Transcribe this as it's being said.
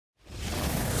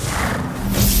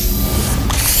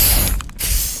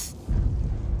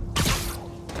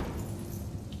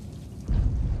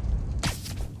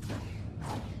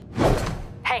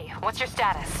What's your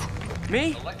status?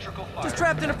 Me? Just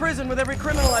trapped in a prison with every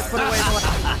criminal I've put away in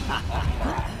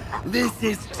the This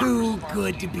is too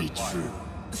good to be true.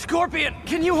 Scorpion,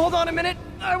 can you hold on a minute?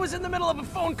 I was in the middle of a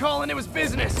phone call and it was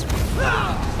business.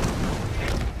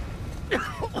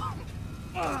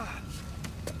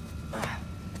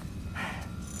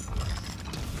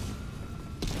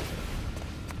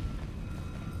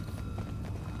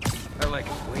 I like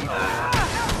it way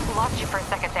better. Lost you for a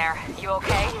second there. You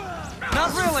okay?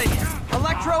 Not really.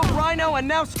 Electro, Rhino, and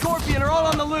now Scorpion are all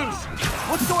on the loose.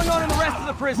 What's going on in the rest of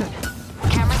the prison?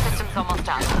 Camera system's almost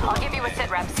done. I'll give you a sit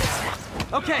rep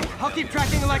soon. Okay, I'll keep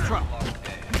tracking Electro.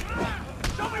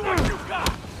 Show me what you got!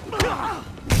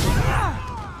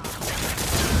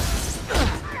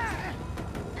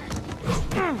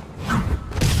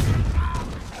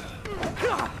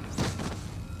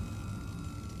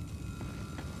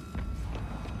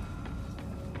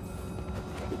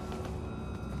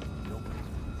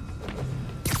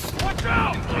 Watch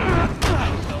out!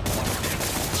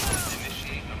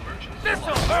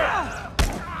 This'll hurt!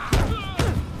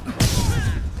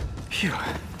 Phew.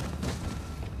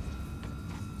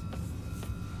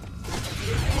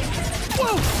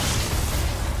 Whoa!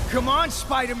 Come on,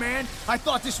 Spider-Man. I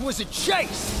thought this was a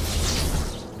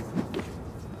chase.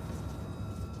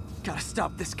 Gotta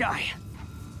stop this guy.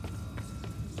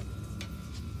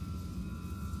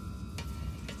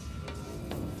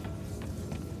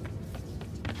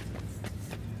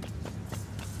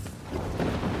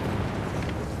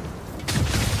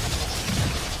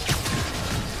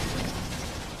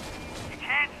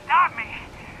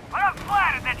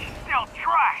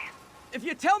 If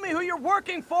you tell me who you're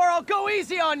working for, I'll go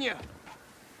easy on you!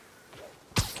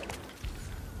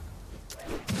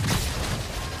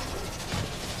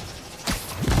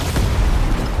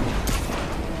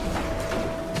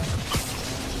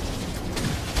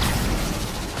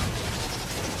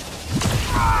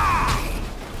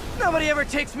 Nobody ever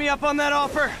takes me up on that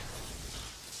offer!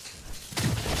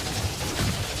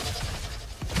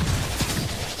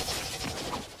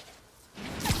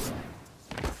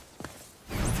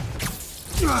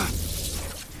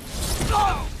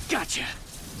 Gotcha!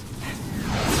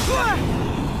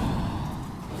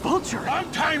 Vulture!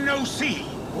 Long time no see!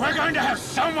 We're going to have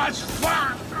so much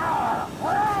fun!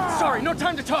 Sorry, no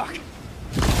time to talk!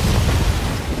 Still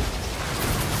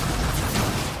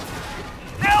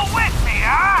with me,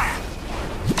 huh?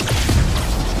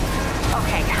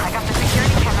 Okay, I got the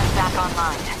security cameras back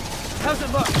online. How's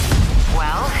it look?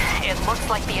 Well, it looks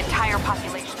like the entire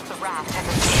population of the raft has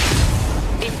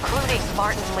escaped, including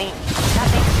Martin Lee. That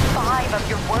makes 5 of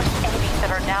your worst enemies that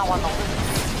are now on the loose.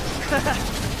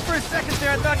 For a second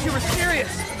there, I thought you were serious.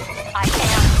 I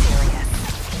am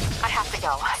serious. I have to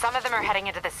go. Some of them are heading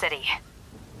into the city.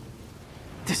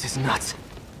 This is nuts.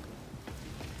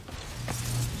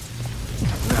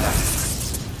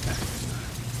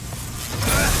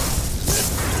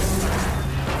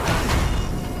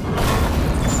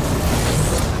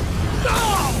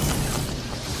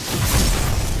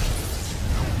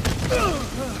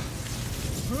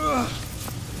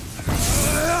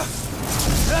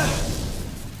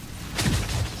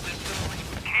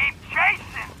 Keep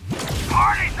chasing!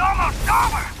 Party's almost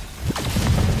over!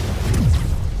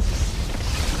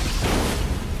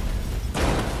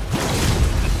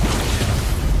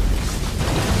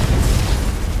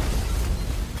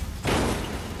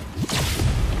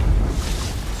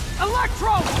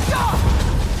 Electro, stop!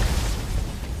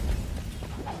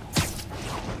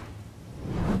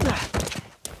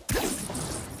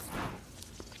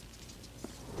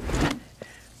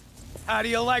 How do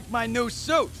you like my new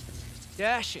suit?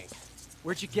 Dashing.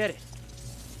 Where'd you get it?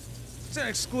 It's an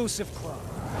exclusive club.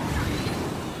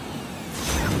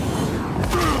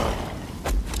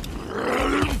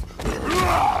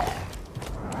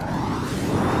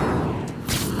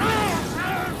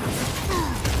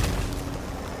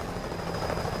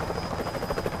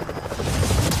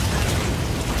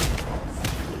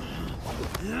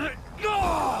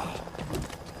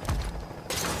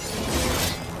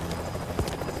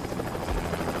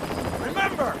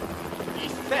 Remember, he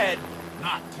said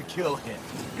not to kill him.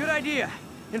 Good idea.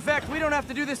 In fact, we don't have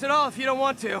to do this at all if you don't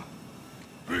want to.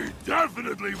 We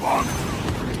definitely want to!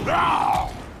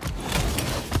 Now!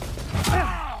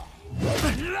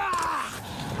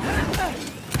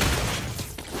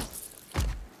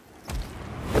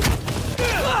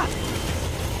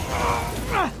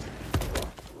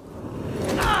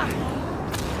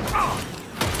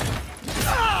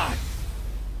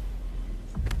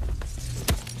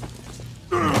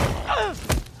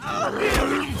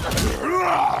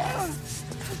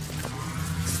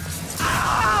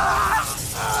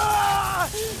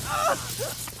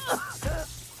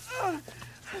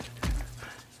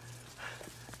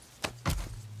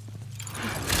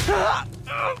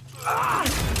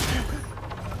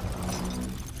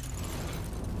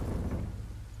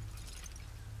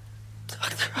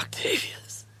 Dr.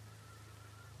 Octavius.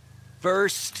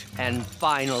 First and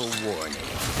final warning.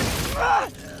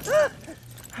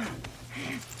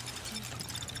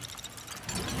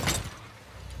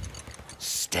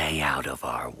 Stay out of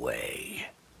our way.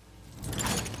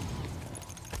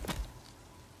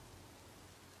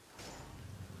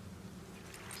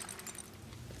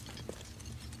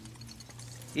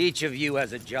 Each of you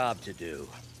has a job to do.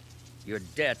 Your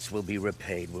debts will be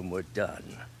repaid when we're done.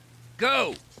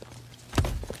 Go!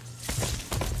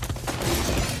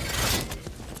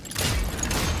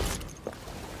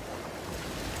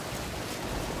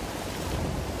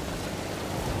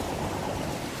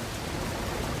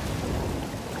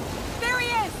 There he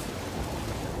is!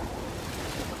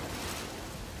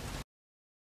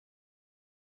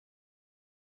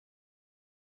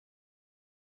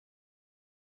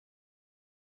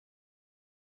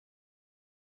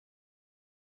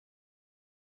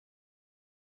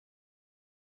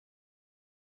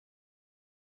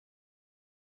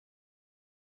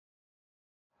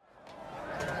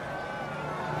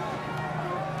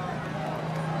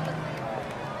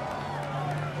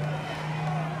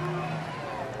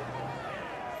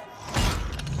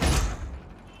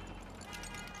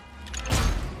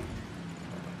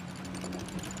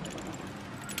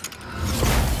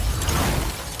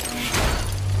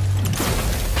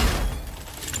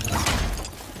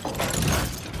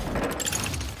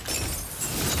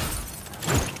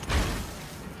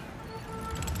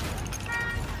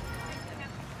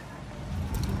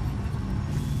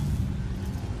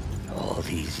 All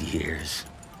these years,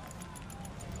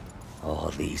 all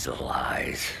these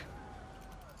lies.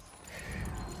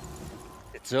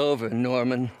 It's over,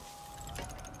 Norman.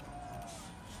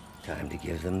 Time to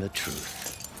give them the truth.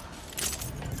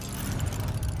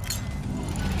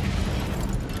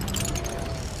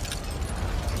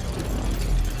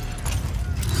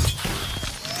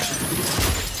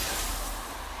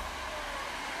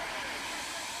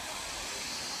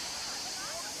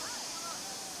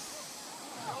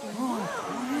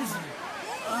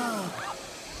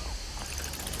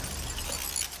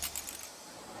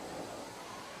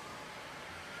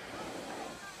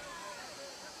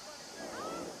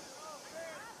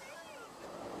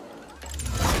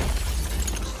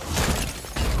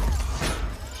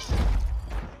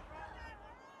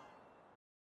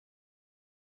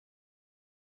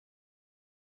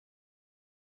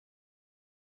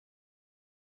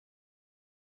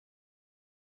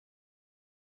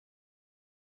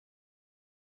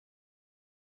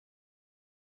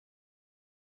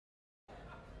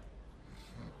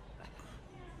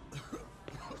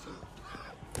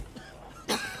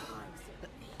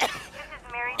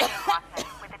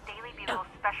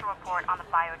 Special report on the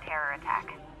bioterror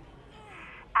attack.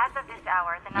 As of this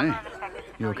hour, the number of infected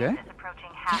civilians is approaching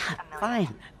half a million.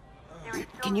 Fine. There is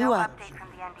still Can no you, update from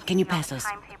the NDC can you on pass the those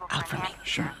timetable out for for me? an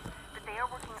Sure. antidote, but they are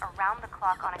working around the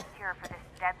clock on a cure for this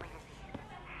deadly disease.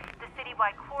 The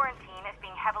citywide quarantine is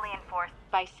being heavily enforced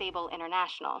by Sable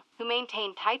International, who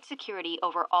maintain tight security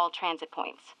over all transit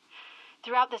points.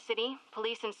 Throughout the city,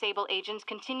 police and Sable agents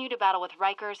continue to battle with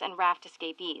Rikers and Raft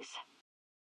escapees.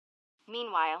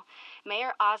 Meanwhile,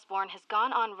 Mayor Osborn has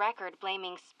gone on record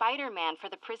blaming Spider-Man for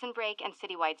the prison break and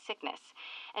citywide sickness,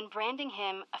 and branding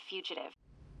him a fugitive.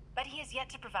 But he has yet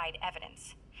to provide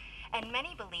evidence. And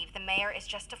many believe the mayor is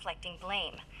just deflecting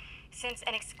blame, since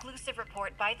an exclusive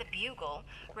report by the Bugle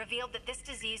revealed that this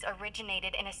disease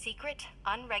originated in a secret,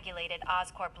 unregulated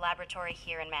Oscorp laboratory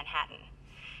here in Manhattan.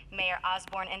 Mayor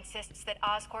Osborn insists that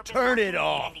Oscorp is working with the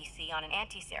NDC on an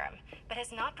anti-serum, but has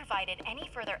not provided any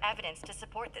further evidence to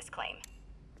support this claim.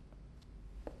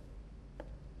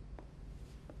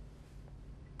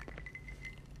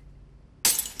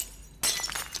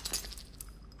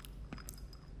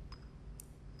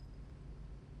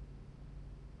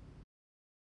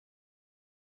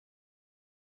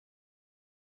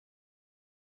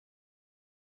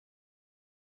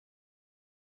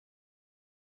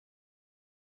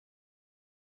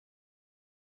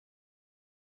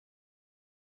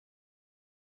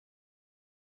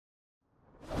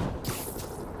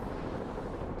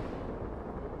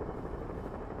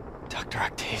 Dr.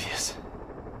 Octavius,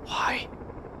 why?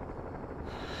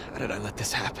 How did I let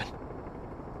this happen?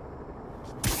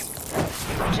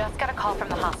 Just got a call from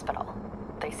the hospital.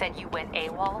 They said you went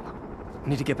AWOL. I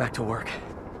need to get back to work.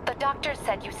 The doctor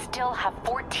said you still have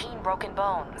 14 broken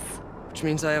bones. Which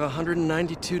means I have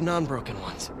 192 non-broken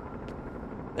ones.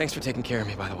 Thanks for taking care of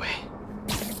me, by the way.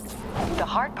 The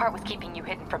hard part was keeping you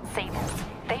hidden from Sable.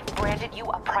 They've branded you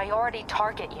a priority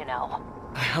target, you know.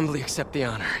 I humbly accept the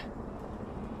honor.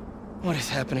 What is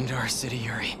happening to our city,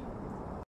 Yuri?